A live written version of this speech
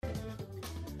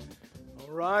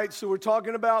Right, so we're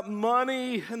talking about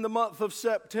money in the month of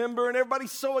September, and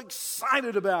everybody's so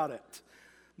excited about it.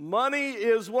 Money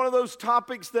is one of those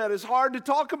topics that is hard to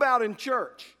talk about in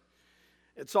church.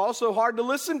 It's also hard to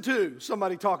listen to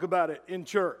somebody talk about it in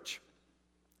church.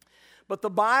 But the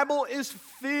Bible is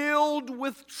filled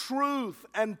with truth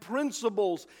and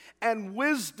principles and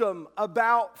wisdom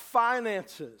about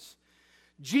finances.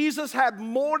 Jesus had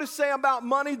more to say about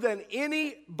money than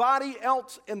anybody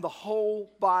else in the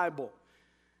whole Bible.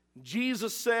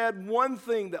 Jesus said one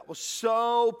thing that was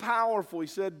so powerful. He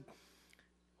said,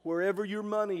 wherever your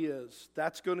money is,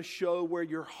 that's going to show where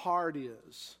your heart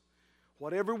is.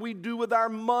 Whatever we do with our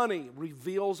money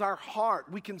reveals our heart.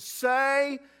 We can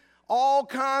say all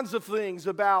kinds of things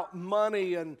about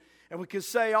money, and we can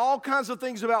say all kinds of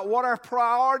things about what our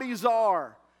priorities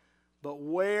are. But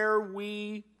where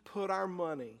we put our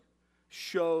money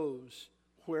shows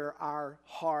where our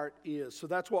heart is. So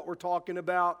that's what we're talking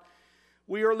about.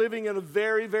 We are living in a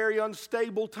very, very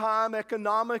unstable time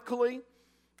economically.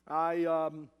 I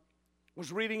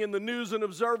was reading in the News and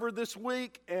Observer this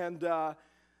week, and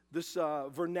this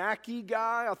Bernanke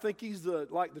guy, I think he's the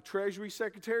Treasury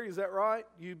Secretary, is that right?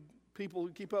 You people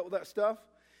who keep up with that stuff?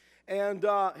 And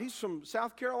he's from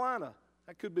South Carolina.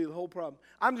 That could be the whole problem.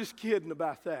 I'm just kidding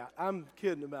about that.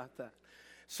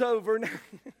 So Bernanke...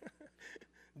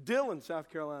 Dillon, South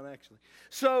Carolina, actually.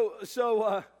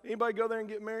 So anybody go there and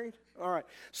get married? All right.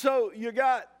 So you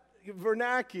got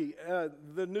Bernanke,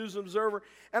 the News Observer,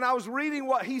 and I was reading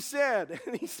what he said,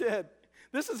 and he said,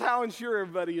 this is how unsure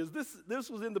everybody is. This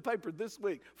was in the paper this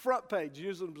week, front page,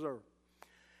 News Observer.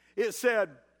 It said,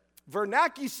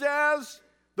 Bernanke says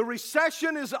the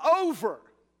recession is over.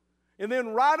 And then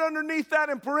right underneath that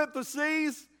in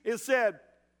parentheses, it said,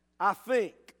 I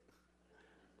think.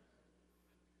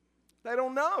 They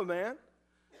don't know, man.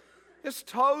 It's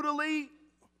totally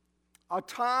a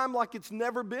time like it's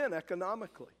never been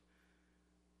economically.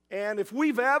 And if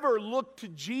we've ever looked to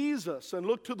Jesus and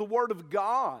looked to the Word of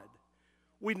God,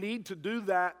 we need to do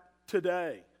that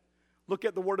today. Look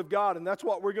at the Word of God, and that's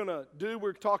what we're going to do.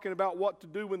 We're talking about what to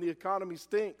do when the economy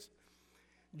stinks.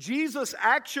 Jesus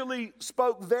actually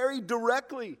spoke very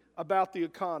directly about the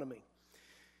economy.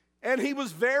 And he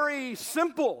was very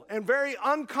simple and very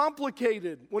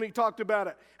uncomplicated when he talked about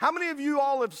it. How many of you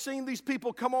all have seen these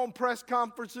people come on press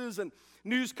conferences and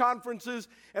news conferences,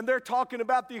 and they're talking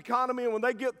about the economy, and when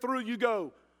they get through, you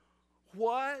go,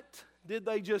 what did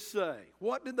they just say?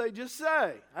 What did they just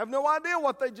say? I have no idea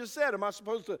what they just said. Am I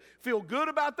supposed to feel good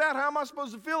about that? How am I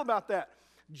supposed to feel about that?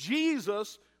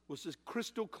 Jesus was just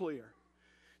crystal clear.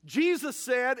 Jesus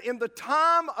said, in the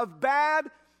time of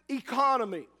bad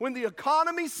economy, when the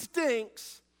economy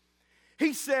stinks,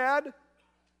 he said,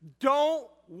 don't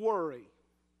worry.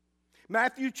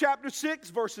 Matthew chapter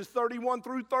 6, verses 31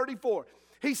 through 34.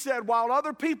 He said, while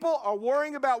other people are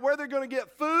worrying about where they're going to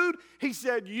get food, he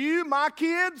said, you, my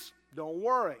kids, don't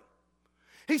worry.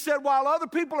 He said, while other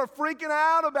people are freaking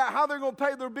out about how they're going to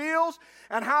pay their bills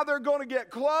and how they're going to get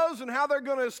clothes and how they're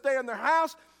going to stay in their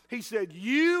house, he said,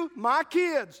 you, my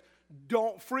kids,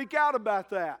 don't freak out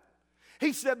about that.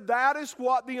 He said, that is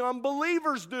what the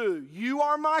unbelievers do. You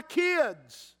are my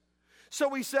kids.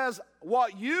 So he says,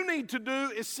 what you need to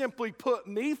do is simply put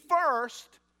me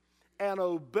first and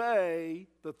obey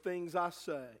the things I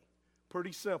say.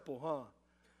 Pretty simple, huh?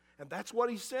 And that's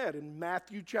what he said in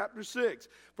Matthew chapter 6,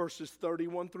 verses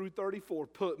 31 through 34.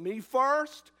 Put me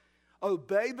first,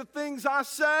 obey the things I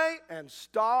say, and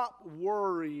stop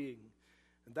worrying.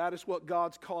 And that is what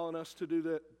God's calling us to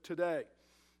do today.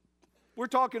 We're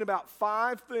talking about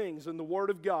 5 things in the Word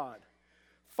of God.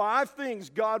 5 things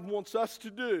God wants us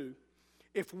to do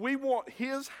if we want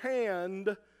His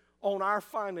hand on our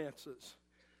finances.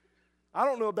 I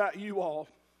don't know about you all,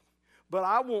 but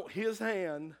I want His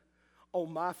hand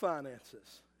on my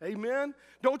finances. Amen?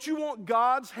 Don't you want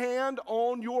God's hand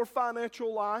on your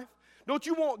financial life? Don't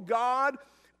you want God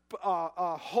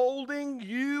holding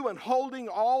you and holding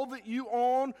all that you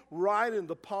own right in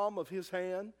the palm of His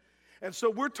hand? And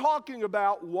so we're talking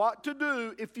about what to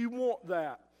do if you want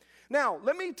that. Now,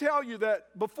 let me tell you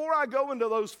that before I go into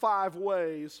those 5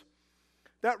 ways,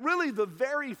 that really the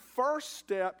very first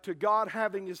step to God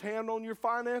having His hand on your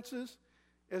finances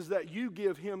is that you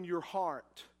give Him your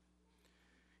heart.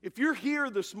 If you're here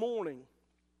this morning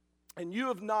and you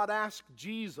have not asked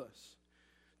Jesus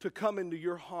to come into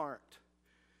your heart,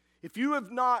 if you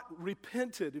have not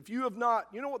repented, if you have not,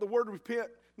 you know what the word repent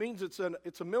means? It's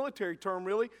a military term,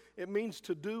 really. It means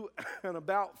to do an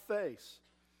about face.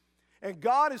 And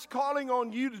God is calling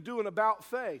on you to do an about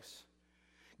face.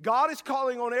 God is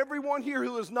calling on everyone here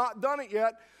who has not done it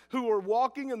yet who are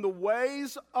walking in the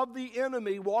ways of the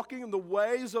enemy, walking in the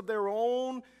ways of their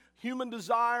own human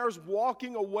desires,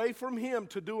 walking away from Him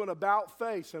to do an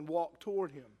about-face and walk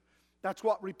toward Him. That's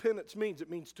what repentance means. It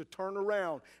means to turn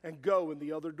around and go in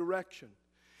the other direction.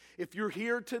 If you're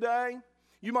here today,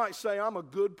 you might say, I'm a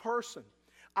good person.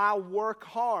 I work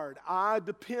hard. I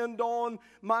depend on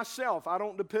myself. I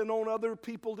don't depend on other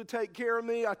people to take care of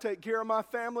me. I take care of my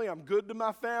family. I'm good to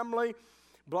my family.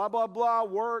 Blah, blah, blah.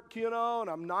 Work, and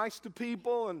I'm nice to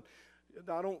people. And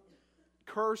I don't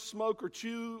curse, smoke, or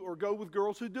chew, or go with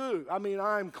girls who do. I mean,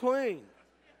 I'm clean.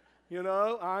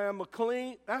 I am a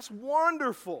clean. That's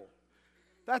wonderful.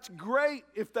 That's great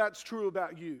if that's true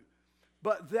about you.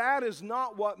 But that is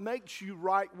not what makes you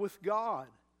right with God.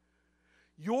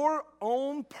 Your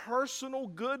own personal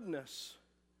goodness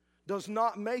does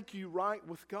not make you right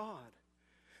with God.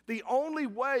 The only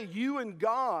way you and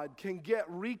God can get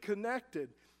reconnected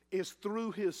is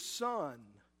through His Son,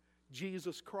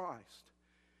 Jesus Christ.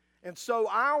 And so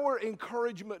our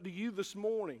encouragement to you this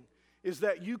morning is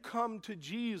that you come to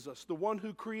Jesus, the one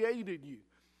who created you.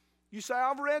 You say,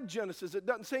 I've read Genesis. It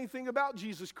doesn't say anything about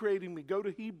Jesus creating me. Go to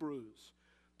Hebrews,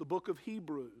 the book of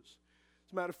Hebrews.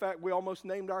 As a matter of fact, we almost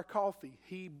named our coffee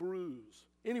Hebrews.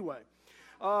 Anyway,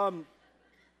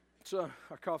 it's our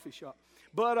coffee shop.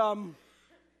 But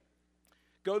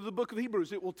go to the book of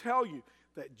Hebrews. It will tell you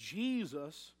that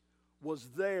Jesus was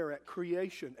there at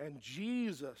creation, and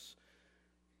Jesus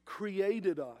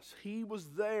created us. He was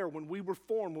there when we were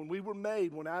formed, when we were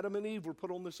made, when Adam and Eve were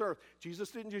put on this earth. Jesus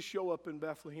didn't just show up in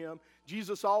Bethlehem.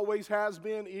 Jesus always has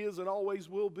been, is, and always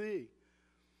will be.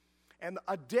 And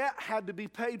a debt had to be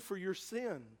paid for your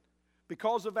sin.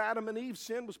 Because of Adam and Eve,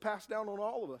 sin was passed down on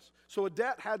all of us. So a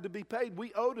debt had to be paid.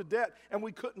 We owed a debt and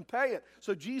we couldn't pay it.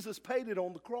 So Jesus paid it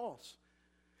on the cross.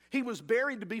 He was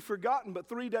buried to be forgotten, but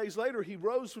 3 days later He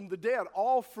rose from the dead,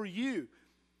 all for you.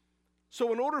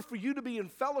 So in order for you to be in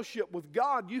fellowship with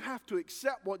God, you have to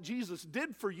accept what Jesus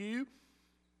did for you.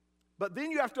 But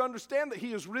then you have to understand that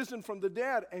He is risen from the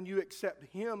dead, and you accept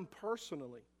Him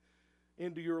personally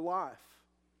into your life.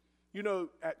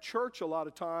 At church a lot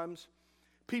of times,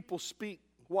 people speak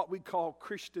what we call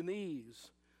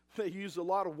Christianese. They use a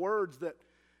lot of words that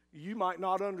you might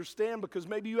not understand because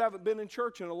maybe you haven't been in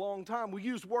church in a long time. We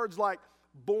use words like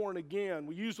born again.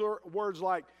 We use words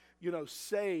like,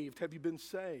 saved. Have you been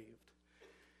saved?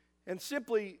 And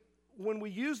simply, when we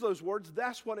use those words,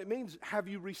 that's what it means. Have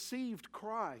you received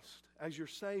Christ as your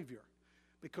Savior?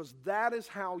 Because that is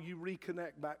how you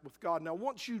reconnect back with God. Now,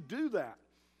 once you do that,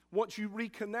 once you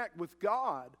reconnect with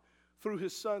God through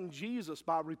His Son Jesus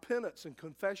by repentance and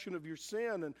confession of your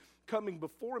sin and coming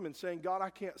before Him and saying, God, I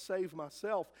can't save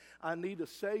myself. I need a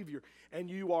Savior. And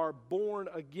you are born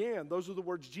again. Those are the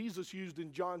words Jesus used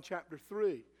in John chapter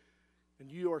 3.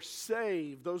 And you are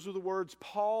saved. Those are the words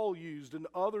Paul used and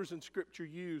others in Scripture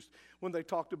used when they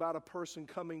talked about a person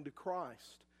coming to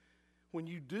Christ. When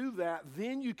you do that,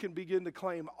 then you can begin to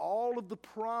claim all of the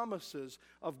promises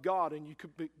of God, and you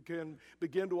can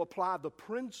begin to apply the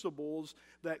principles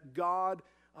that God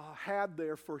had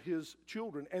there for His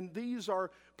children. And these are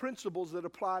principles that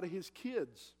apply to His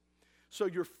kids. So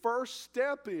your first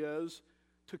step is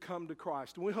to come to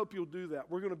Christ. And we hope you'll do that.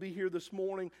 We're going to be here this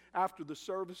morning after the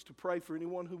service to pray for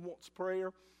anyone who wants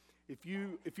prayer. If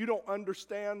you don't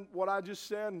understand what I just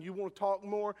said and you want to talk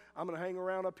more, I'm going to hang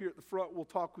around up here at the front. We'll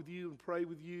talk with you and pray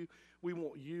with you. We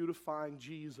want you to find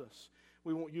Jesus.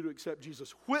 We want you to accept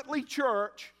Jesus. Whitley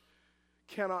Church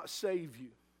cannot save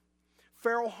you.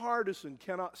 Farrell Hardison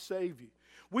cannot save you.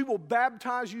 We will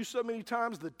baptize you so many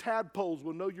times the tadpoles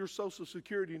will know your social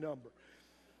security number.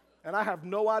 And I have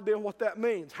no idea what that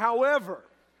means. However,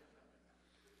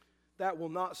 that will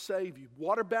not save you.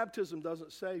 Water baptism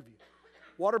doesn't save you.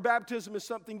 Water baptism is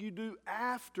something you do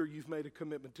after you've made a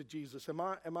commitment to Jesus. Am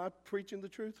I preaching the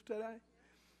truth today?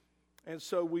 And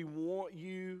so we want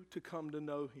you to come to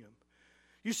know Him.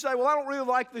 You say, well, I don't really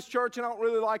like this church and I don't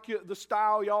really like the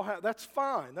style y'all have. That's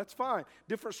fine. That's fine.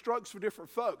 Different strokes for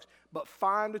different folks. But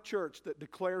find a church that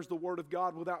declares the Word of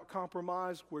God without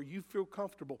compromise, where you feel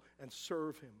comfortable, and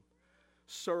serve Him.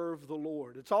 Serve the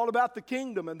Lord. It's all about the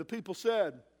kingdom. And the people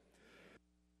said,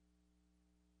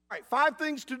 all right, 5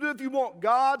 things to do if you want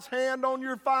God's hand on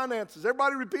your finances.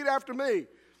 Everybody repeat after me.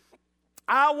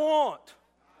 I want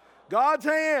God's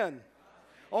hand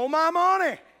on my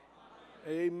money.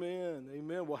 Amen.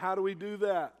 Amen. Well, how do we do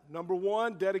that? Number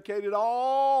 1, dedicate it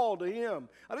all to Him.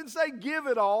 I didn't say give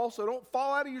it all, so don't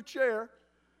fall out of your chair.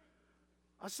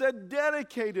 I said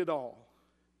dedicate it all.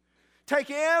 Take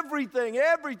everything,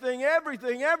 and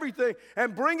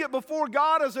bring it before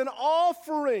God as an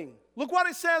offering. Look what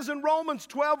it says in Romans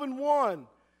 12:1.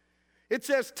 It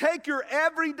says, take your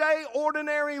everyday,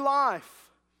 ordinary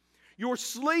life. You're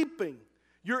sleeping,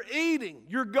 you're eating,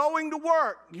 you're going to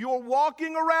work, you're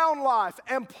walking around life,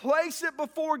 and place it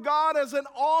before God as an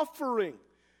offering.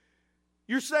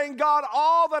 You're saying, God,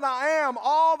 all that I am,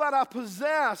 all that I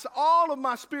possess, all of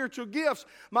my spiritual gifts,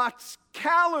 my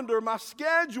calendar, my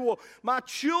schedule, my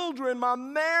children, my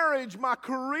marriage, my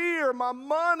career, my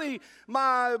money,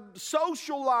 my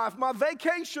social life, my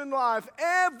vacation life,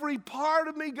 every part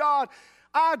of me, God,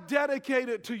 I dedicate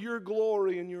it to your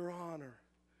glory and your honor.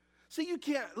 See, you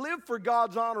can't live for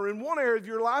God's honor in one area of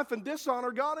your life and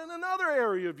dishonor God in another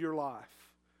area of your life.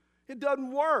 It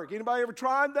doesn't work. Anybody ever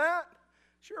tried that?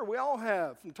 Sure, we all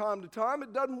have from time to time.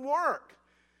 It doesn't work.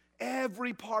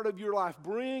 Every part of your life,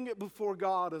 bring it before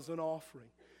God as an offering.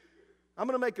 I'm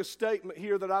going to make a statement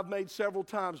here that I've made several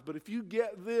times, but if you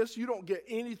get this, you don't get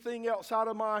anything else out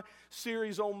of my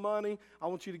series on money. I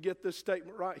want you to get this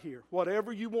statement right here.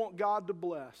 Whatever you want God to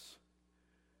bless,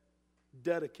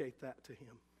 dedicate that to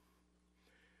Him.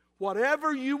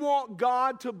 Whatever you want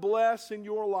God to bless in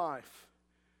your life,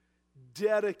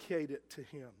 dedicate it to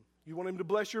Him. You want Him to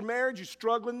bless your marriage? You're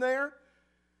struggling there?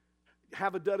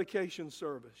 Have a dedication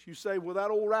service. You say, well,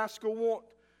 that old rascal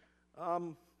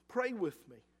won't pray with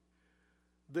me.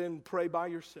 Then pray by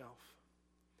yourself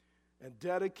and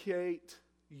dedicate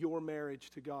your marriage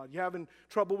to God. You having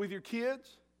trouble with your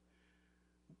kids?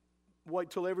 Wait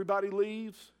till everybody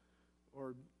leaves,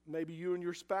 or maybe you and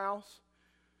your spouse.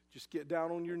 Just get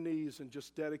down on your knees and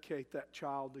just dedicate that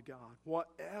child to God.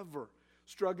 Whatever.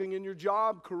 Struggling in your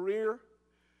job, career,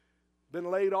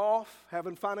 been laid off,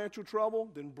 having financial trouble,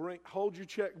 then hold your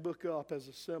checkbook up as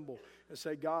a symbol and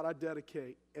say, God, I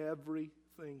dedicate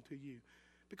everything to you.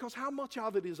 Because how much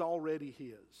of it is already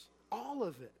His? All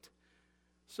of it.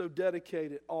 So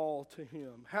dedicate it all to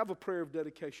Him. Have a prayer of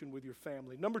dedication with your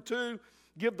family. Number 2,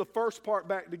 give the first part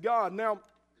back to God. Now,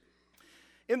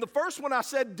 in the first one I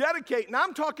said dedicate, and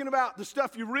I'm talking about the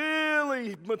stuff you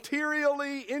really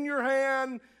materially in your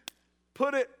hand,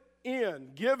 put it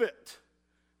in, give it.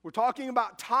 We're talking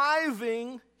about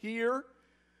tithing here.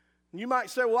 You might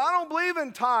say, well, I don't believe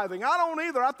in tithing. I don't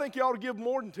either. I think you ought to give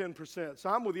more than 10%. So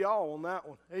I'm with y'all on that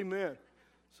one. Amen.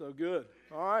 So good.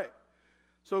 All right.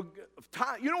 So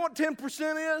you know what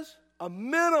 10% is? A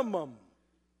minimum.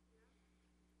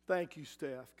 Thank you,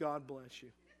 Steph. God bless you.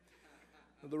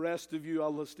 And the rest of you,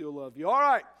 I still love you. All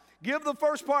right. Give the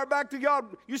first part back to God.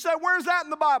 You say, where's that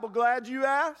in the Bible? Glad you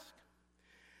asked.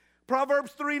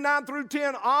 Proverbs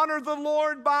 3:9-10, honor the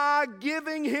Lord by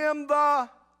giving Him the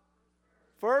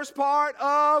first part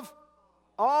of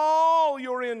all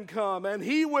your income, and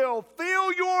He will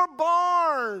fill your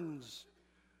barns.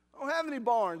 I don't have any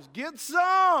barns. Get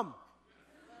some.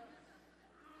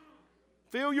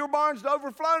 Fill your barns to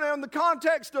overflow. Now, in the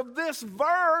context of this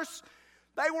verse,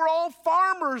 they were all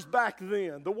farmers back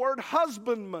then. The word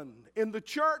husbandman in the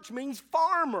church means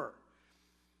farmer.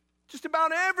 Just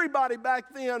about everybody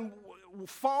back then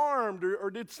farmed or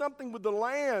did something with the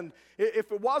land.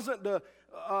 If it wasn't to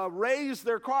raise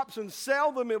their crops and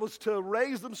sell them, it was to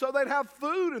raise them so they'd have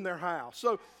food in their house.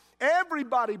 So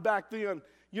everybody back then,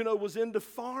 was into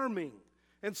farming.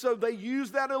 And so they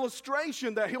used that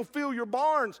illustration that He'll fill your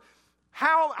barns.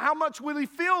 How much will He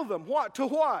fill them? What? To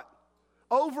what?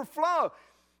 Overflow.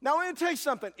 Now, let me tell you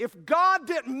something. If God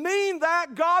didn't mean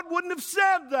that, God wouldn't have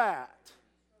said that.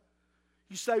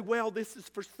 You say, well, this is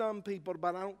for some people,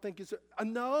 but I don't think it's...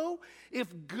 No, if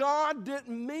God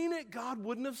didn't mean it, God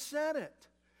wouldn't have said it.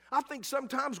 I think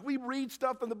sometimes we read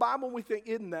stuff in the Bible and we think,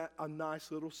 isn't that a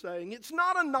nice little saying? It's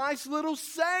not a nice little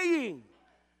saying.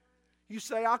 You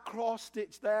say, I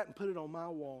cross-stitched that and put it on my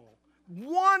wall.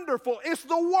 Wonderful. It's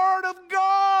the Word of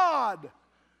God.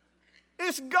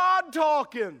 It's God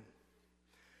talking.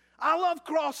 I love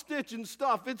cross-stitching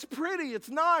stuff. It's pretty. It's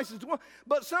nice.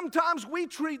 But sometimes we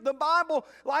treat the Bible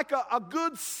like a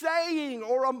good saying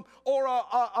or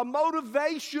a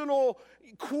motivational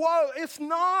quote. It's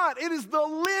not. It is the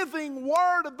living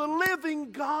Word of the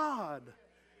living God.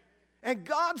 And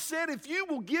God said, if you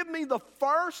will give me the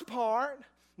first part,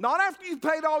 not after you've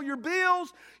paid all your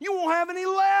bills, you won't have any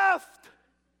left.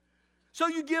 So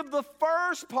you give the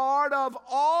first part of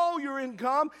all your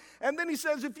income, and then He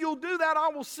says, if you'll do that, I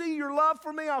will see your love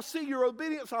for me, I'll see your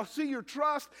obedience, I'll see your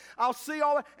trust, I'll see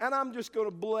all that, and I'm just going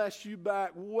to bless you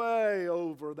back way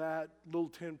over that little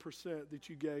 10% that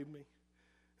you gave me.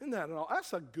 Isn't that all?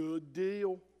 That's a good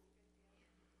deal.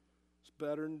 It's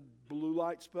better than Blue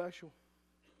Light Special.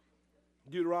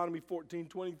 Deuteronomy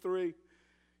 14:23. You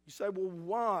say, well,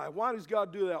 why? Why does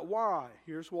God do that? Why?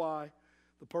 Here's why.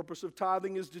 The purpose of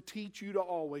tithing is to teach you to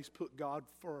always put God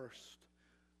first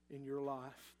in your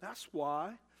life. That's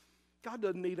why. God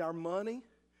doesn't need our money.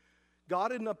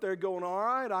 God isn't up there going, all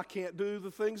right, I can't do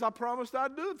the things I promised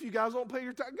I'd do if you guys don't pay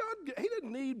your tithe. God, He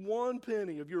doesn't need 1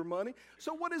 penny of your money.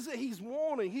 So what is it He's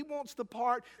wanting? He wants the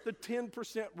part the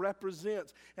 10%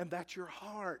 represents, and that's your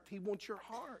heart. He wants your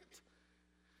heart.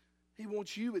 He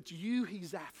wants you. It's you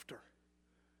He's after.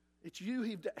 It's you.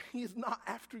 He is not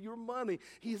after your money.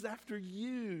 He's after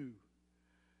you.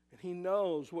 And He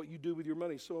knows what you do with your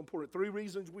money. It's so important. 3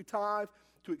 reasons we tithe: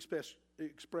 to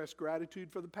express gratitude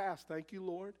for the past. Thank you,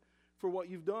 Lord, for what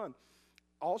you've done.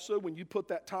 Also, when you put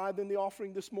that tithe in the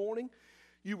offering this morning,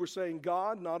 you were saying,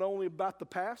 God, not only about the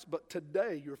past, but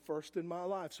today you're first in my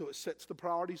life. So it sets the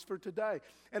priorities for today.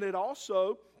 And it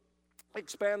also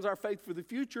expands our faith for the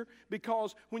future,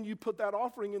 because when you put that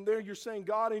offering in there, you're saying,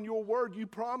 God, in your word, you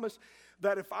promise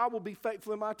that if I will be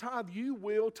faithful in my tithe, you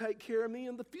will take care of me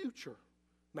in the future.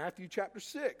 Matthew chapter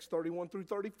 6, 31 through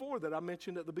 34 that I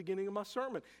mentioned at the beginning of my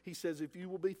sermon. He says, if you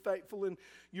will be faithful in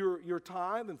your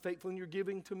tithe and faithful in your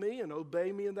giving to me and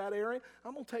obey me in that area,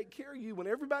 I'm going to take care of you. When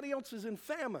everybody else is in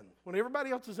famine, when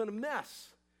everybody else is in a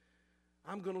mess,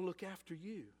 I'm going to look after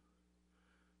you.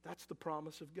 That's the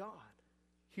promise of God.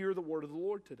 Hear the word of the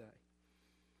Lord today.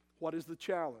 What is the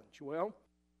challenge? Well,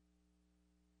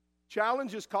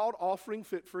 challenge is called Offering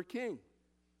Fit for a King.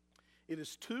 It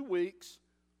is 2 weeks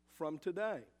from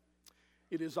today.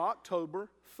 It is October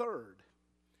 3rd.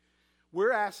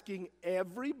 We're asking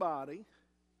everybody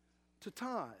to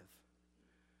tithe.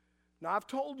 Now, I've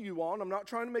told you all, and I'm not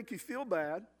trying to make you feel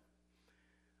bad,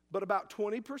 but about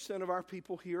 20% of our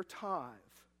people here tithe.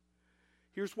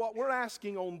 Here's what we're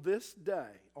asking on this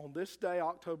day,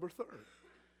 October 3rd.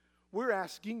 We're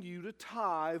asking you to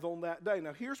tithe on that day.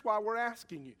 Now, here's why we're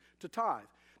asking you to tithe.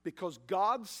 Because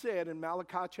God said in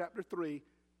Malachi chapter 3,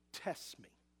 test me.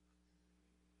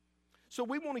 So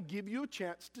we want to give you a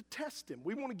chance to test Him.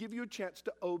 We want to give you a chance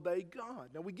to obey God.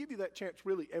 Now, we give you that chance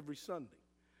really every Sunday.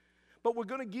 But we're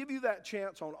going to give you that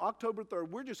chance on October 3rd.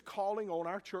 We're just calling on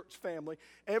our church family.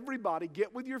 Everybody,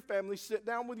 get with your family, sit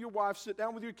down with your wife, sit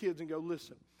down with your kids, and go,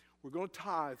 listen, we're going to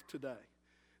tithe today.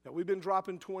 Now, we've been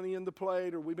dropping 20 in the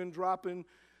plate, or we've been dropping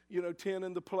 10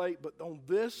 in the plate, but on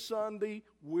this Sunday,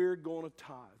 we're going to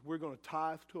tithe. We're going to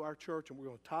tithe to our church, and we're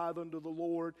going to tithe unto the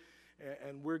Lord.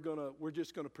 And we're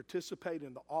just going to participate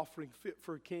in the offering fit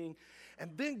for a king.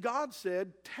 And then God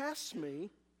said, test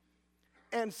me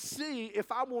and see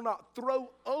if I will not throw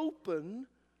open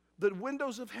the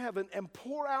windows of heaven and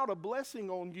pour out a blessing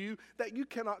on you that you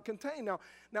cannot contain.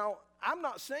 Now, I'm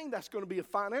not saying that's going to be a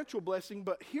financial blessing,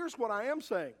 but here's what I am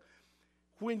saying.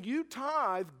 When you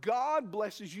tithe, God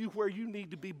blesses you where you need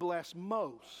to be blessed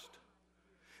most.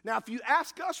 Now, if you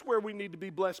ask us where we need to be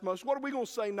blessed most, what are we going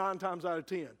to say 9 times out of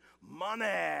 10? Money. Money,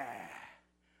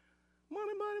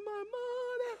 money, money,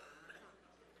 money.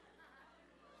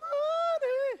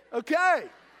 Money. Okay.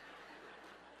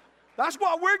 That's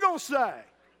what we're going to say.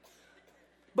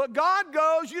 But God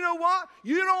goes, you know what?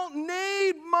 You don't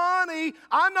need money.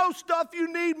 I know stuff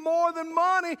you need more than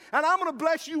money, and I'm going to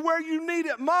bless you where you need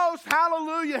it most.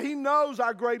 Hallelujah. He knows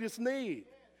our greatest need.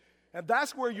 And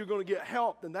that's where you're going to get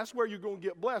help, and that's where you're going to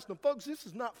get blessed. Now, folks, this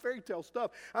is not fairy tale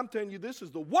stuff. I'm telling you, this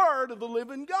is the word of the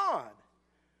living God.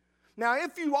 Now,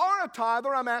 if you are a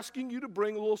tither, I'm asking you to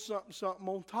bring a little something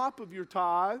on top of your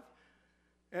tithe,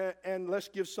 and let's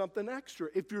give something extra.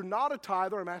 If you're not a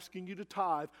tither, I'm asking you to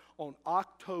tithe on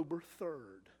October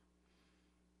 3rd.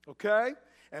 Okay?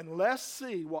 And let's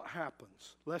see what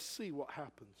happens. Let's see what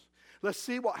happens. Let's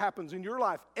see what happens in your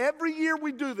life. Every year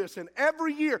we do this, and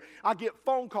every year I get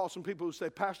phone calls from people who say,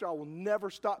 Pastor, I will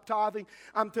never stop tithing.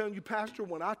 I'm telling you, Pastor,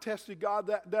 when I tested God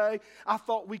that day, I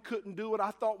thought we couldn't do it. I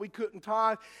thought we couldn't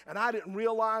tithe, and I didn't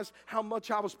realize how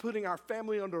much I was putting our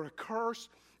family under a curse.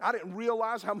 I didn't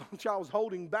realize how much I was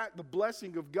holding back the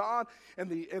blessing of God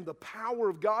and the power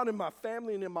of God in my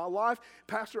family and in my life.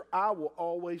 Pastor, I will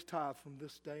always tithe from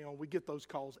this day on. We get those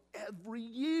calls every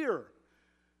year.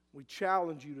 We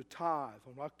challenge you to tithe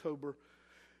on October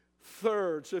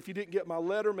 3rd. So if you didn't get my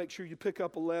letter, make sure you pick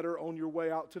up a letter on your way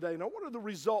out today. Now, what are the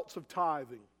results of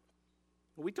tithing?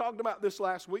 We talked about this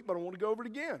last week, but I want to go over it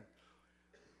again.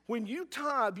 When you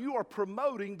tithe, you are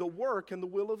promoting the work and the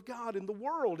will of God in the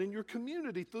world, in your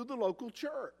community, through the local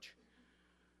church.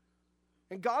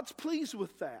 And God's pleased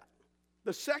with that.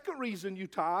 The second reason you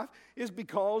tithe is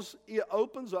because it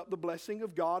opens up the blessing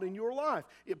of God in your life.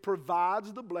 It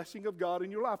provides the blessing of God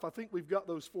in your life. I think we've got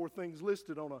those 4 things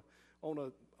listed on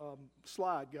a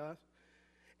slide, guys.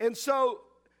 And so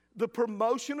the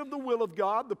promotion of the will of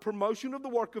God, the promotion of the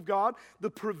work of God, the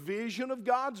provision of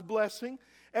God's blessing,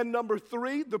 and number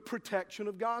 3, the protection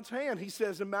of God's hand. He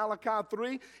says in Malachi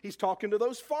 3, he's talking to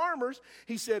those farmers.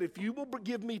 He said, if you will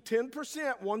give me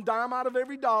 10%, 1 dime out of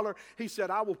every dollar, he said,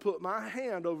 I will put my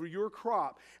hand over your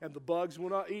crop, and the bugs will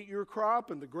not eat your crop,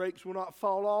 and the grapes will not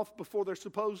fall off before they're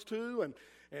supposed to.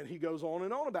 And he goes on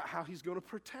and on about how he's going to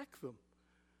protect them.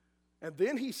 And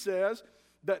then he says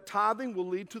that tithing will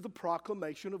lead to the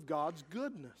proclamation of God's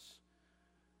goodness.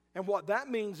 And what that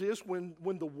means is when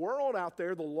the world out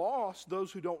there, the lost,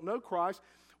 those who don't know Christ,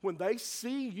 when they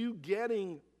see you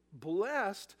getting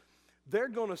blessed, they're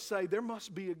going to say, there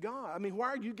must be a God. I mean, why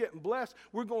are you getting blessed?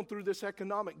 We're going through this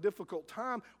economic difficult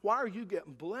time. Why are you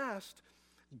getting blessed?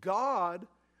 God,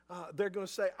 they're going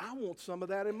to say, I want some of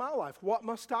that in my life. What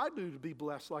must I do to be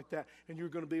blessed like that? And you're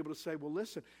going to be able to say, well,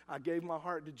 listen, I gave my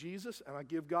heart to Jesus, and I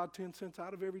give God 10 cents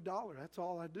out of every dollar. That's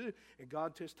all I do. And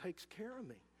God just takes care of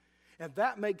me. And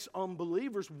that makes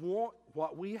unbelievers want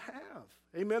what we have.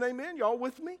 Amen, amen? Y'all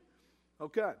with me?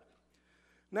 Okay.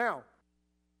 Now,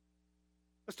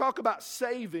 let's talk about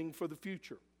saving for the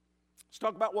future. Let's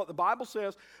talk about what the Bible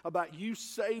says about you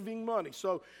saving money.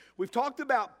 So we've talked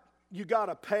about you got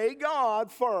to pay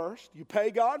God first. You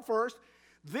pay God first.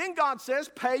 Then God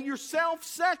says pay yourself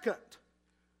second.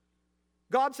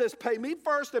 God says pay me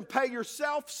first and pay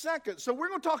yourself second. So we're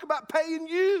going to talk about paying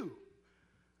you.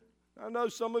 I know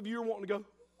some of you are wanting to go,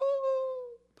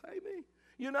 pay me,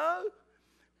 you know.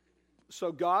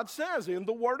 So God says in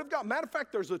the Word of God. Matter of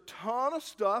fact, there's a ton of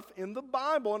stuff in the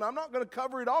Bible, and I'm not going to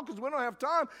cover it all because we don't have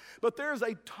time, but there's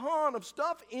a ton of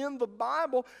stuff in the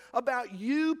Bible about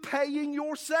you paying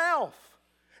yourself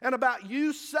and about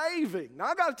you saving. Now,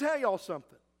 I got to tell y'all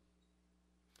something.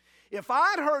 If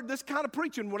I'd heard this kind of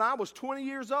preaching when I was 20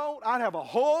 years old, I'd have a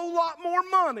whole lot more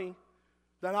money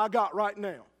than I got right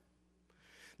now.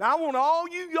 Now, I want all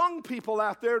you young people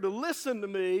out there to listen to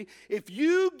me. If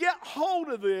you get hold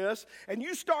of this and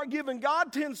you start giving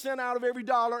God 10 cents out of every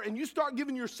dollar and you start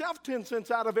giving yourself 10 cents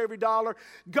out of every dollar,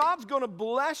 God's going to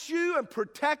bless you and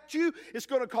protect you. It's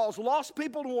going to cause lost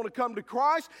people to want to come to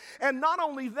Christ. And not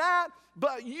only that,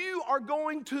 but you are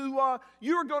going to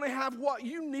have what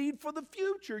you need for the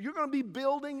future. You're going to be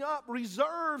building up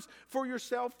reserves for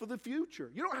yourself for the future.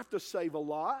 You don't have to save a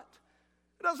lot.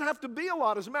 It doesn't have to be a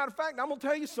lot. As a matter of fact, I'm going to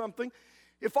tell you something.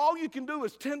 If all you can do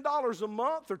is $10 a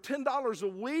month or $10 a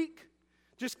week,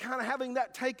 just kind of having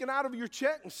that taken out of your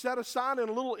check and set aside in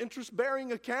a little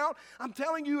interest-bearing account, I'm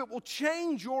telling you it will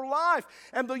change your life.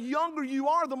 And the younger you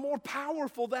are, the more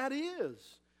powerful that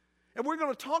is. And we're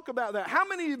going to talk about that. How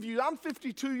many of you, I'm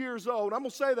 52 years old. I'm going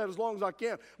to say that as long as I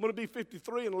can. I'm going to be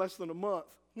 53 in less than a month.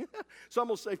 So I'm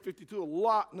going to say 52 a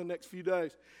lot in the next few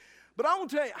days. But I want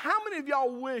to tell you, how many of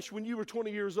y'all wish when you were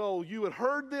 20 years old you had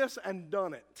heard this and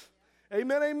done it?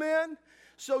 Amen, amen?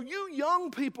 So you young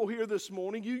people here this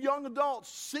morning, you young adults,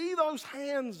 see those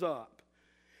hands up.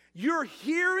 You're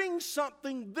hearing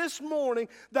something this morning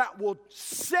that will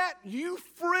set you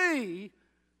free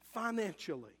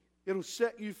financially. It'll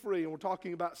set you free, and we're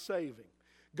talking about saving.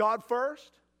 God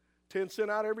first, 10 cents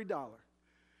out every dollar.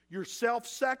 Yourself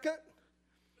second,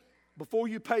 before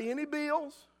you pay any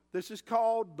bills. This is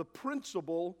called the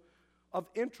principle of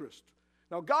interest.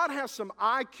 Now, God has some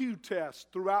IQ tests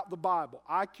throughout the Bible.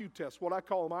 IQ tests, what I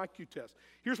call them IQ tests.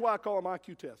 Here's why I call them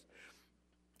IQ tests.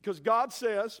 Because God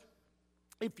says,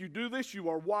 if you do this, you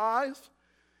are wise,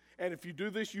 and if you do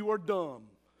this, you are dumb.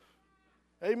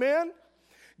 Amen?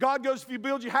 God goes, if you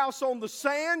build your house on the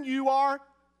sand, you are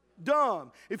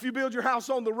dumb. If you build your house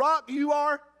on the rock, you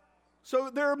are.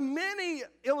 So there are many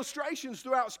illustrations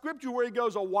throughout Scripture where he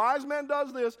goes, a wise man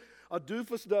does this, a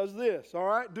doofus does this. All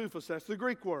right? Doofus, that's the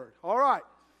Greek word. All right.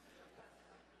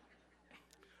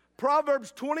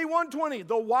 Proverbs 21:20,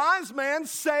 the wise man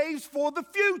saves for the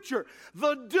future.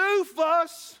 The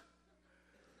doofus,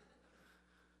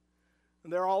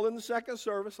 and they're all in the second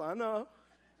service, I know,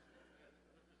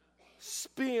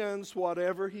 spends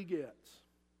whatever he gets.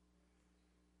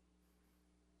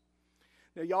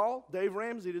 Now, y'all, Dave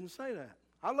Ramsey didn't say that.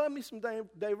 I love me some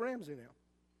Dave Ramsey now.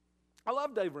 I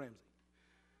love Dave Ramsey.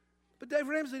 But Dave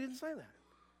Ramsey didn't say that.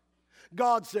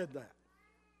 God said that.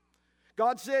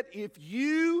 God said, if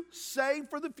you save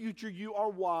for the future, you are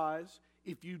wise.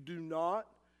 If you do not,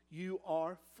 you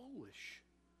are foolish.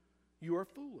 You are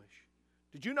foolish.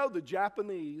 Did you know the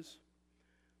Japanese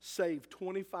save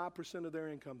 25% of their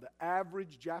income? The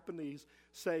average Japanese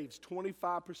saves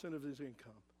 25% of his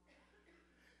income.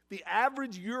 The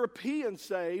average European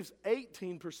saves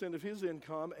 18% of his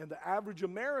income, and the average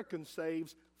American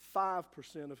saves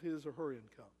 5% of his or her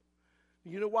income.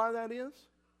 You know why that is?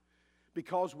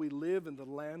 Because we live in the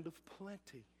land of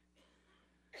plenty.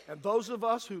 And those of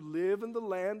us who live in the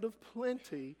land of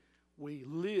plenty, we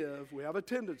have a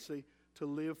tendency to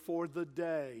live for the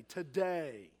day,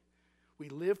 today. We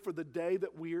live for the day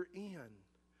that we're in.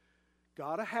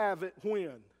 Got to have it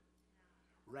when?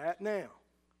 Right now.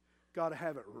 Got to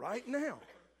have it right now.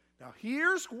 Now,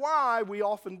 here's why we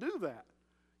often do that.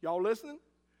 Y'all listening?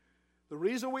 The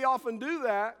reason we often do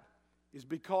that is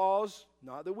because,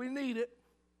 not that we need it,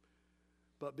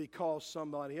 but because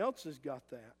somebody else has got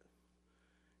that.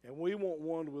 And we want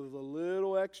one with a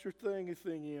little extra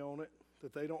thingy on it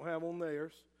that they don't have on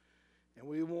theirs. And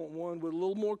we want one with a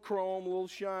little more chrome, a little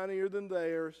shinier than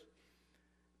theirs,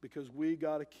 because we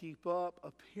got to keep up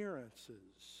appearances.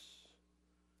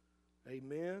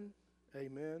 Amen,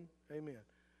 amen, amen.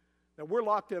 Now, we're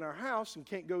locked in our house and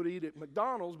can't go to eat at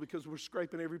McDonald's because we're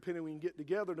scraping every penny we can get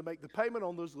together to make the payment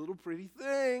on those little pretty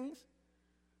things.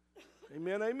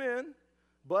 Amen, amen.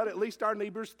 But at least our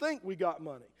neighbors think we got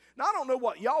money. Now, I don't know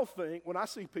what y'all think when I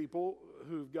see people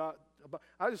who've got,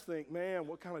 I just think, man,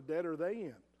 what kind of debt are they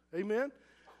in? Amen?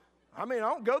 I mean, I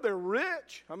don't go there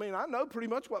rich. I mean, I know pretty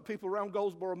much what people around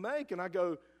Goldsboro make, and I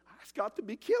go, it's got to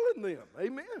be killing them.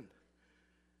 Amen.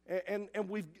 And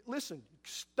listen,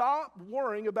 stop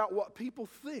worrying about what people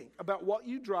think, about what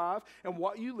you drive and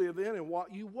what you live in and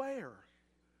what you wear.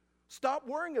 Stop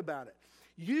worrying about it.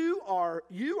 You are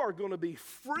going to be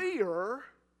freer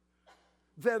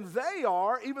than they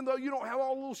are, even though you don't have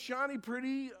all the little shiny,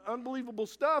 pretty, unbelievable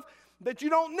stuff that you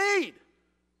don't need.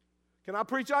 Can I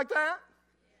preach like that?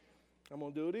 I'm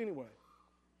going to do it anyway.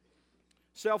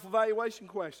 Self-evaluation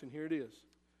question. Here it is.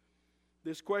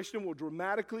 This question will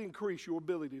dramatically increase your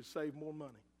ability to save more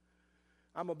money.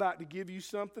 I'm about to give you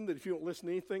something that if you don't listen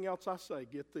to anything else I say,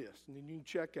 get this. And then you can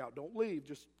check out. Don't leave.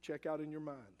 Just check out in your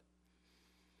mind.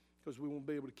 Because we won't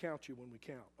be able to count you when we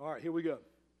count. All right, here we go.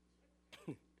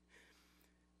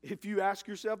 If you ask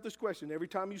yourself this question, every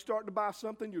time you start to buy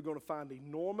something, you're going to find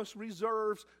enormous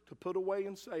reserves to put away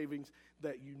in savings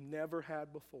that you never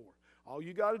had before. All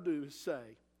you got to do is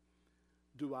say,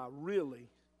 do I really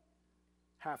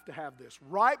have to have this?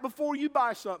 Right before you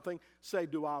buy something, say,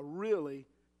 do I really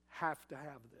have to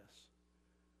have this?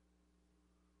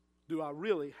 Do I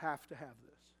really have to have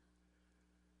this?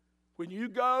 When you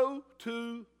go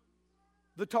to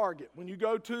the Target, when you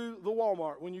go to the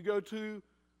Walmart, when you go to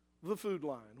the Food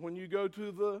Line, when you go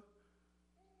to the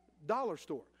dollar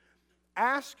store,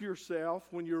 ask yourself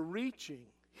when you're reaching,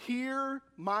 hear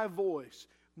my voice.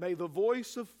 May the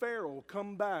voice of Pharaoh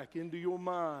come back into your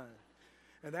mind.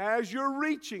 And as you're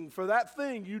reaching for that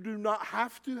thing you do not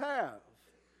have to have.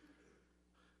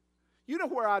 You know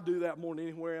where I do that more than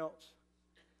anywhere else?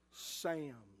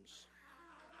 Sam's.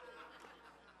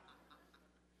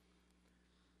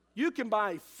 You can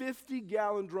buy a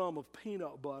 50-gallon drum of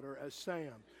peanut butter at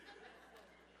Sam's.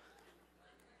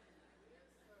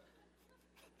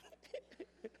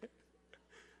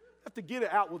 Have to get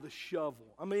it out with a shovel.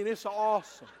 I mean, it's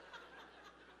awesome.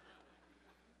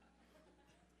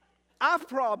 I've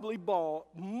probably bought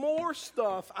more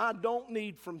stuff I don't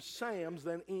need from Sam's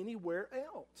than anywhere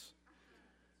else.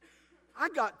 I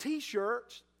got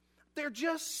T-shirts. They're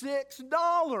just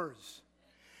 $6.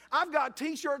 I've got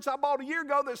T-shirts I bought a year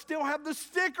ago that still have the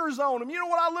stickers on them. You know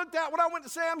what I looked at when I went to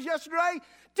Sam's yesterday?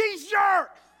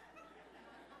 T-shirts!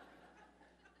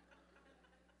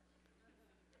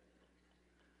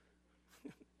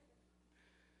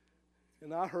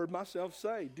 And I heard myself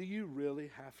say, do you really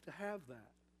have to have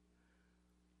that?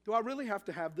 Do I really have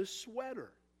to have this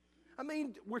sweater? I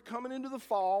mean, we're coming into the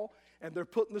fall, and they're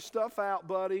putting the stuff out,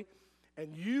 buddy,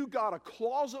 and you got a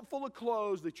closet full of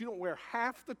clothes that you don't wear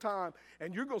half the time,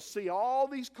 and you're going to see all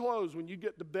these clothes when you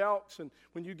get to Belk's and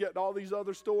when you get to all these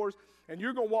other stores, and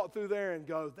you're going to walk through there and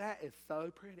go, that is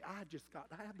so pretty. I just got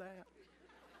to have that.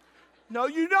 No,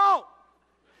 you don't.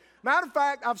 Matter of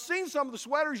fact, I've seen some of the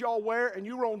sweaters y'all wear, and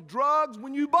you were on drugs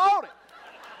when you bought it.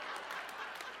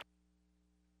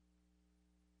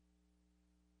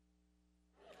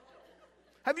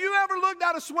 Have you ever looked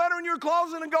at a sweater in your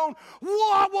closet and gone,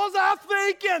 what was I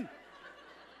thinking?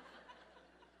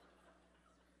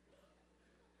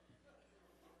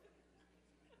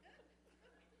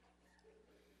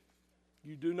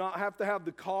 You do not have to have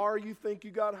the car you think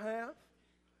you got to have.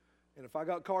 And if I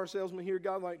got car salesmen here,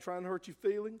 God, like trying to hurt your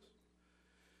feelings.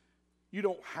 You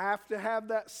don't have to have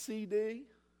that CD.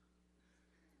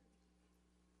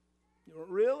 You don't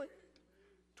really?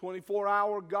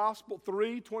 24-hour gospel,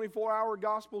 24-hour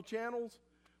gospel channels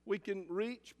we can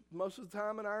reach most of the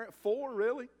time in our, 4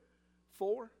 really,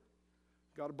 4.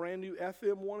 Got a brand new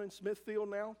FM one in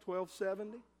Smithfield now,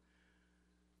 1270.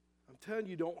 I'm telling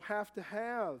you, you don't have to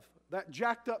have that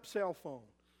jacked up cell phone.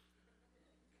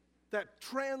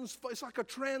 It's like a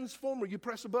transformer. You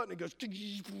press a button, it goes.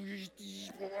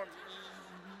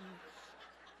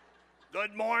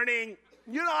 Good morning.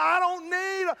 I don't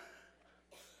need.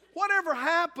 Whatever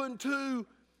happened to,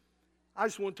 I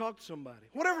just want to talk to somebody.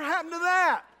 Whatever happened to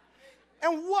that?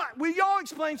 And will y'all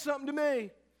explain something to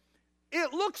me?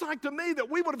 It looks like to me that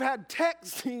we would have had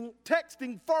texting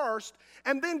first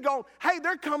and then go, hey,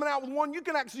 they're coming out with one. You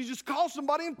can actually just call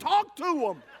somebody and talk to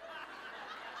them.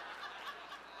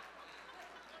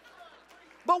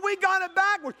 But we got it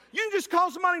backwards. You can just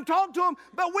call somebody and talk to them,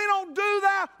 but we don't do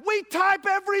that. We type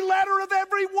every letter of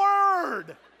every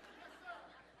word.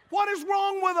 What is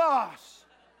wrong with us?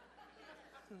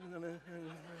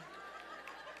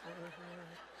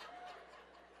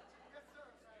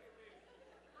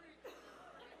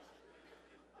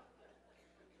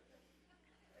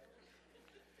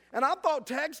 And I thought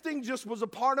texting just was a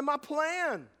part of my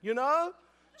plan,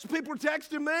 So people were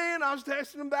texting me, and I was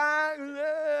texting them back.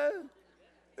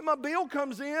 And my bill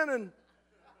comes in, and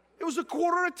it was a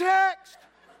quarter a text.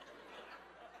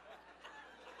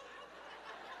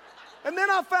 And then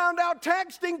I found out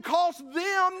texting cost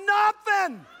them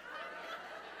nothing.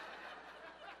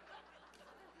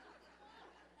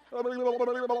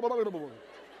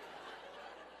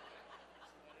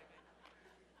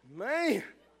 Man.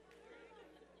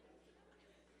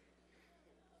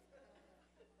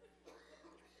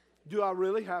 Do I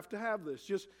really have to have this?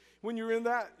 Just when you're in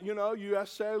that, U.S.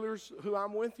 sailors who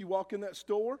I'm with, you walk in that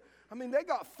store. I mean, they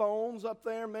got phones up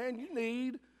there, man. You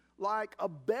need like a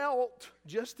belt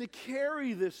just to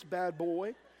carry this bad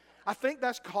boy. I think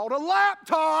that's called a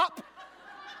laptop.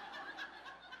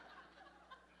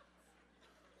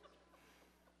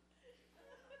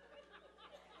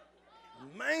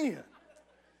 Man.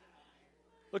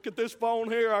 Look at this phone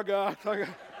here I got. Look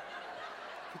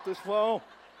at this phone.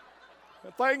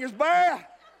 That thing is bad.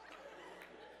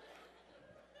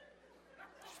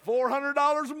 It's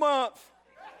 $400 a month.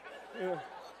 Yeah.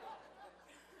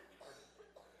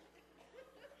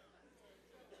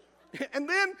 And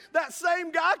then that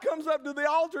same guy comes up to the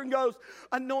altar and goes,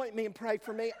 anoint me and pray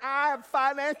for me. I have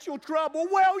financial trouble.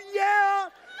 Well, yeah,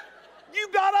 you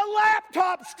got a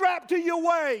laptop strapped to your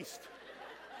waist.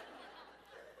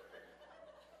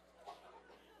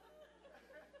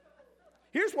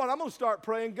 Here's what I'm going to start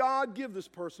praying. God, give this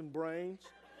person brains.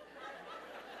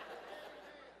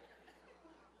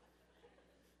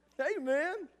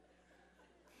 Amen.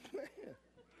 Man.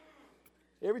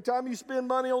 Every time you spend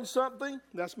money on something,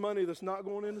 that's money that's not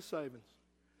going into savings.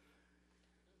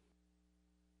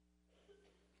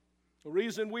 The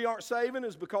reason we aren't saving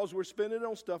is because we're spending it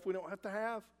on stuff we don't have to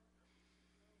have.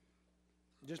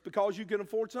 Just because you can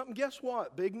afford something, guess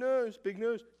what? Big news,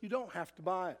 you don't have to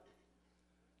buy it.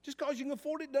 Just because you can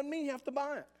afford it doesn't mean you have to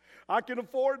buy it. I can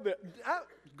afford that.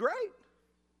 Great.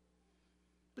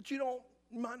 But you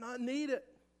might not need it.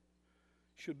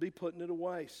 You should be putting it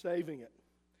away, saving it.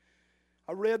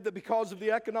 I read that because of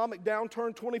the economic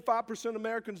downturn, 25% of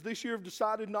Americans this year have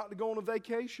decided not to go on a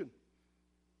vacation.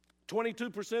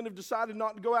 22% have decided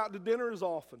not to go out to dinner as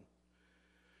often.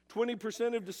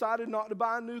 20% have decided not to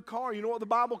buy a new car. You know what the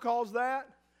Bible calls that?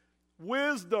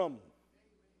 Wisdom.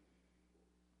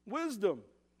 Wisdom.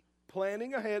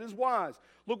 Planning ahead is wise.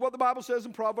 Look what the Bible says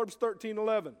in Proverbs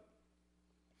 13:11.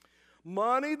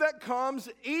 Money that comes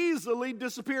easily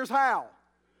disappears how?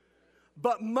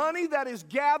 But money that is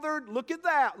gathered, look at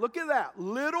that,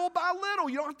 little by little.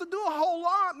 You don't have to do a whole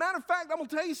lot. Matter of fact, I'm going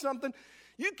to tell you something.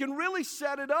 You can really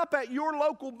set it up at your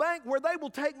local bank where they will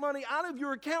take money out of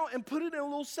your account and put it in a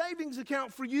little savings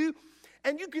account for you.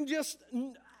 And you can just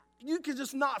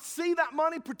not see that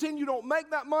money, pretend you don't make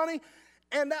that money.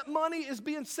 And that money is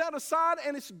being set aside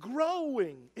and it's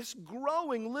growing. It's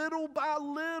growing little by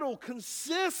little.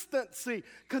 Consistency.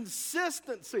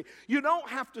 You don't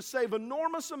have to save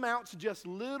enormous amounts, just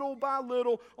little by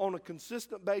little on a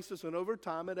consistent basis, and over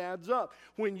time it adds up.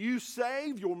 When you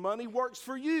save, your money works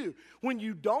for you. When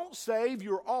you don't save,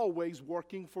 you're always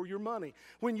working for your money.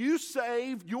 When you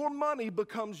save, your money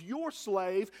becomes your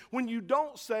slave. When you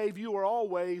don't save, you are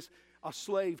always a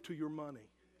slave to your money.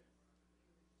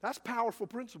 That's a powerful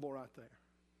principle right there.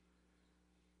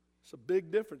 It's a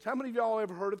big difference. How many of y'all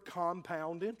ever heard of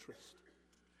compound interest?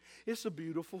 It's a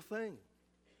beautiful thing.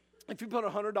 If you put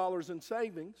 $100 in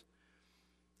savings,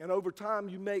 and over time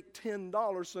you make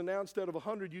 $10, so now instead of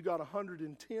 $100, you got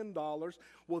 $110,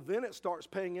 well, then it starts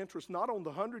paying interest not on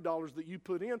the $100 that you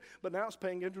put in, but now it's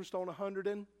paying interest on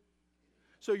 $100.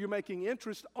 So you're making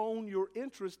interest on your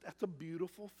interest. That's a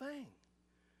beautiful thing.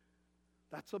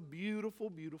 That's a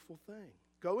beautiful, beautiful thing.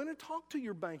 Go in and talk to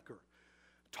your banker.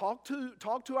 Talk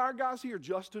to our guys here,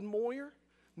 Justin Moyer.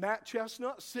 Matt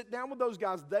Chestnut, sit down with those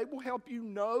guys. They will help you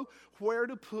know where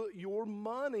to put your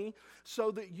money so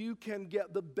that you can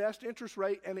get the best interest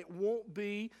rate, and it won't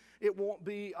be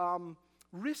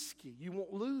risky. You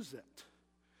won't lose it.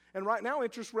 And right now,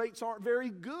 interest rates aren't very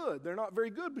good. They're not very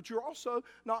good, but you're also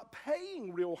not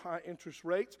paying real high interest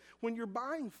rates when you're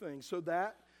buying things. So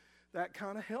that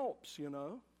kind of helps, you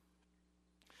know.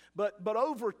 But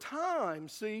over time,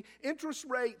 see, interest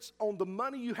rates on the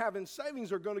money you have in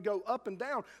savings are going to go up and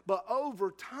down. But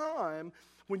over time,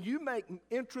 when you make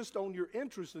interest on your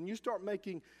interest and you start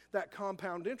making that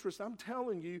compound interest, I'm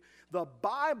telling you, the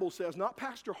Bible says, not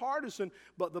Pastor Hardison,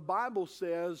 but the Bible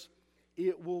says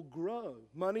it will grow.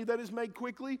 Money that is made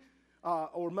quickly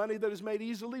or money that is made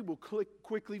easily will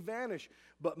quickly vanish.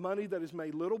 But money that is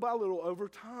made little by little over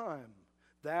time,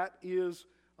 that is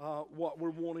what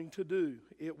we're wanting to do.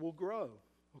 It will grow,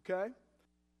 okay?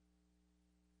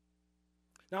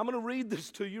 Now, I'm going to read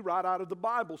this to you right out of the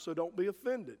Bible, so don't be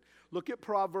offended. Look at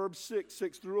Proverbs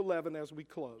 6 through 11 as we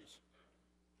close.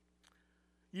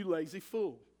 You lazy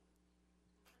fool.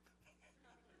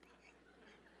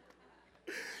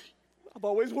 I've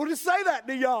always wanted to say that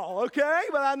to y'all, okay?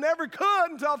 But I never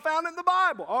could until I found it in the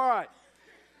Bible. All right.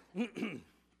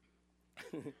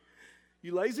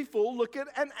 You lazy fool, look at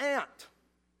an ant.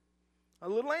 A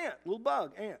little ant, little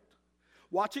bug, ant.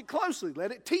 Watch it closely.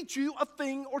 Let it teach you a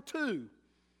thing or two.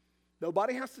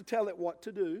 Nobody has to tell it what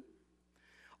to do.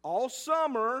 All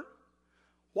summer,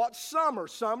 what's summer?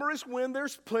 Summer is when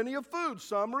there's plenty of food.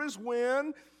 Summer is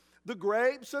when the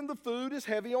grapes and the food is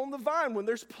heavy on the vine, when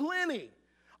there's plenty.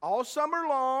 All summer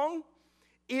long,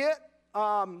 it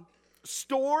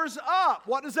stores up.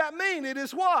 What does that mean? It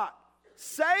is what?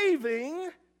 Saving.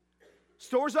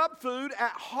 Stores up food.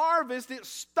 At harvest, it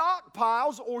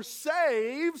stockpiles or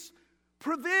saves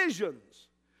provisions.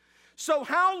 So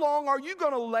how long are you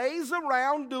going to laze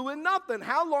around doing nothing?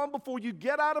 How long before you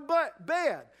get out of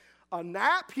bed? A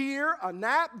nap here, a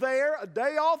nap there, a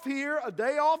day off here, a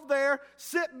day off there.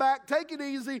 Sit back, take it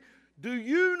easy. Do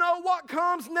you know what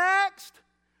comes next?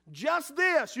 Just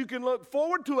this. You can look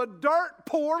forward to a dirt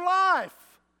poor life.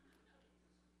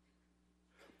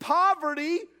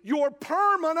 Poverty, your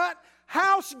permanent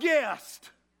house guest.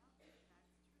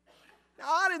 Now,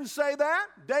 I didn't say that.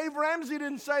 Dave Ramsey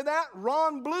didn't say that.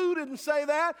 Ron Blue didn't say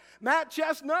that. Matt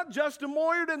Chestnut, Justin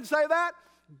Moyer didn't say that.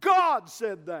 God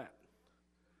said that.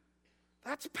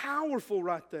 That's powerful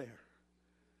right there.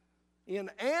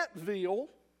 In Antville,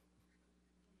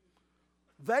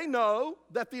 they know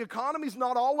that the economy's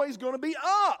not always going to be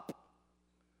up.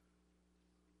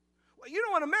 Well, you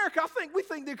know, in America, we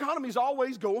think the economy's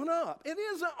always going up. It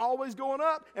isn't always going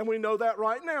up, and we know that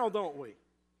right now, don't we?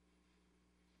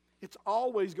 It's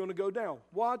always going to go down.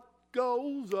 What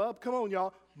goes up, come on,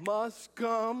 y'all, must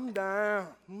come down.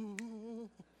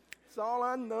 That's all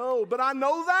I know, but I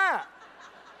know that.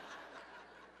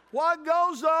 What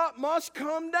goes up must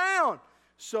come down.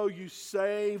 So you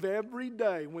save every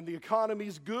day. When the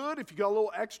economy's good, if you got a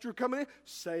little extra coming in,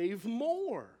 save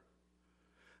more.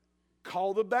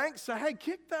 Call the bank, say, hey,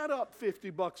 kick that up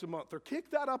 $50 a month, or kick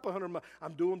that up $100 a month.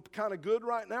 I'm doing kind of good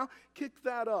right now. Kick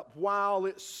that up while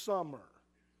it's summer.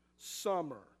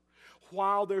 Summer.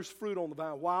 While there's fruit on the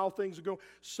vine, while things are going.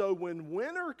 So when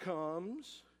winter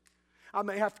comes, I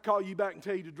may have to call you back and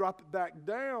tell you to drop it back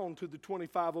down to the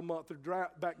 $25 a month, or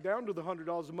back down to the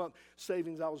 $100 a month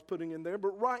savings I was putting in there.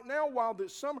 But right now, while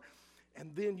it's summer,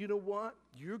 and then you know what?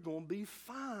 You're going to be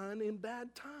fine in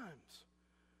bad times.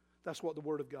 That's what the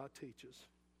Word of God teaches.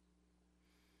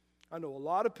 I know a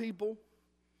lot of people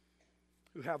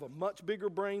who have a much bigger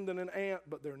brain than an ant,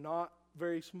 but they're not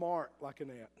very smart like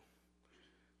an ant.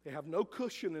 They have no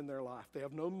cushion in their life. They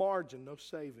have no margin, no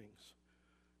savings.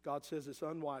 God says it's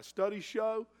unwise. Studies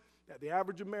show that the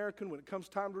average American, when it comes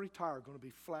time to retire, are going to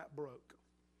be flat broke.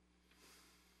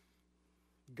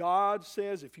 God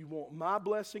says, if you want my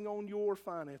blessing on your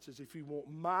finances, if you want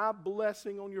my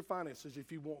blessing on your finances, if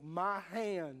you want my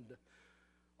hand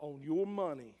on your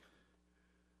money,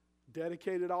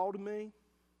 dedicate it all to me,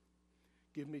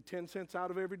 give me 10 cents out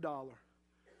of every dollar,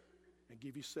 and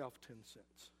give yourself 10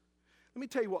 cents. Let me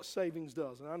tell you what savings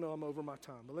does, and I know I'm over my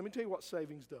time, but let me tell you what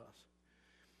savings does.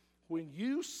 When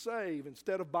you save,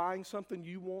 instead of buying something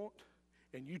you want,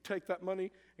 and you take that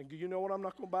money and you know what, I'm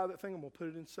not going to buy that thing, I'm going to put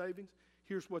it in savings.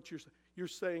 Here's what you're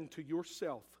saying to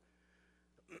yourself.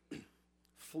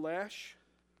 Flesh,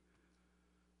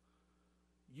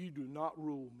 you do not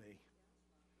rule me.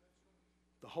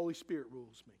 The Holy Spirit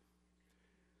rules me.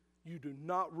 You do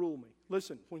not rule me.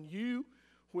 Listen, when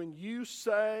you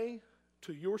say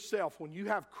to yourself when you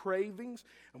have cravings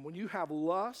and when you have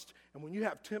lust and when you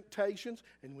have temptations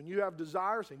and when you have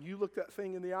desires and you look that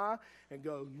thing in the eye and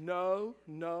go, no,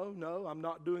 no, no, I'm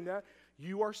not doing that.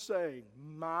 You are saying,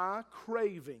 my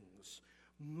cravings,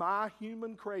 my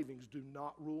human cravings do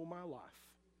not rule my life.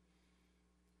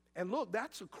 And look,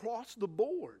 that's across the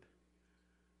board.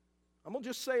 I'm going to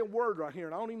just say a word right here,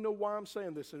 and I don't even know why I'm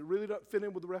saying this, and it really doesn't fit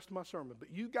in with the rest of my sermon.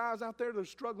 But you guys out there that are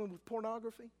struggling with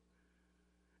pornography,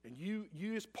 and you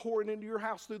just pouring into your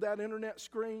house through that internet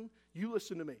screen, you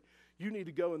listen to me. You need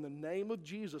to go in the name of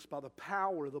Jesus, by the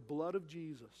power of the blood of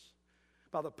Jesus,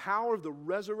 by the power of the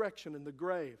resurrection and the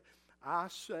grave. I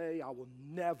say I will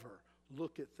never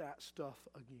look at that stuff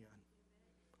again.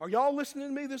 Are y'all listening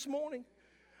to me this morning?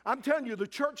 I'm telling you, the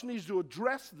church needs to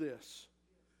address this.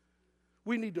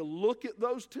 We need to look at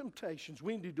those temptations.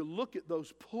 We need to look at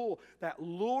those pull, that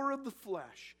lure of the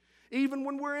flesh. Even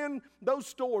when we're in those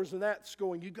stores and that's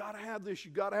going, you got to have this,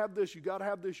 you got to have this, you got to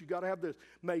have this, you got to have this.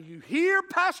 May you hear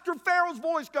Pastor Farrell's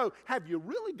voice go, have you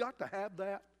really got to have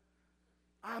that?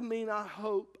 I mean, I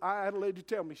hope. I had a lady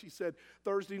tell me, she said,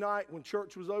 Thursday night when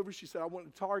church was over, she said, I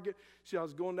went to Target. She said, I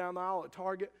was going down the aisle at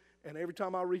Target, and every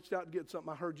time I reached out to get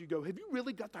something, I heard you go, have you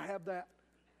really got to have that?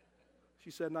 She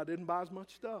said, and I didn't buy as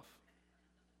much stuff.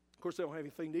 Of course, they don't have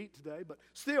anything to eat today, but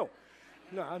still.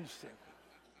 No, I understand.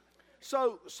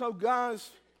 So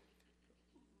guys,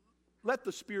 let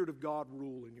the Spirit of God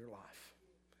rule in your life.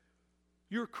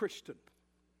 You're a Christian.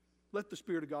 Let the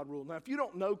Spirit of God rule. Now, if you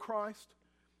don't know Christ,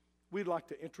 we'd like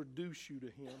to introduce you to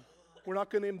Him. We're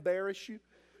not going to embarrass you.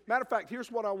 Matter of fact,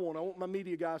 here's what I want. I want my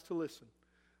media guys to listen.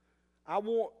 I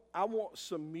want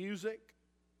some music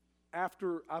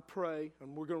after I pray,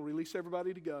 and we're going to release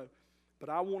everybody to go. But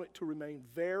I want it to remain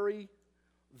very,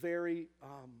 very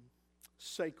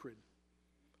sacred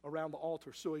around the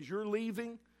altar. So as you're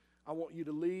leaving, I want you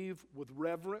to leave with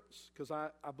reverence, because I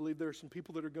believe there are some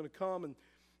people that are going to come, and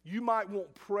you might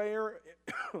want prayer,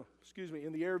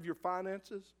 in the area of your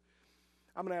finances.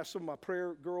 I'm going to ask some of my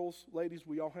prayer girls, ladies,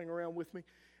 will y'all hang around with me?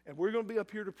 And we're going to be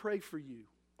up here to pray for you.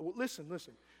 Well, listen.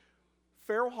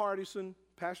 Farrell Hardison,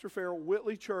 Pastor Farrell,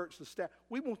 Whitley Church, the staff,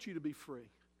 we want you to be free.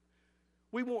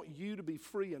 We want you to be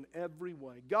free in every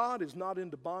way. God is not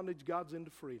into bondage. God's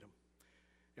into freedom.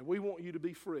 And we want you to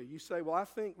be free. You say, well, I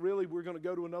think really we're going to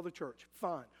go to another church.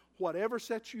 Fine. Whatever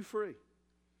sets you free.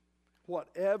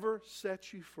 Whatever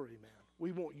sets you free, man.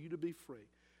 We want you to be free.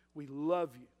 We love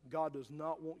you. God does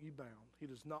not want you bound. He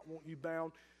does not want you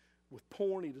bound with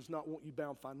porn. He does not want you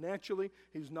bound financially.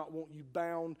 He does not want you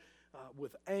bound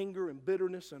with anger and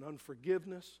bitterness and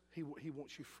unforgiveness. He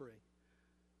wants you free.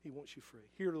 He wants you free.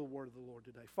 Hear the word of the Lord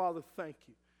today. Father, thank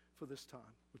you for this time.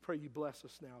 We pray you bless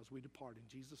us now as we depart. In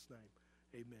Jesus' name,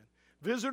 amen. Visit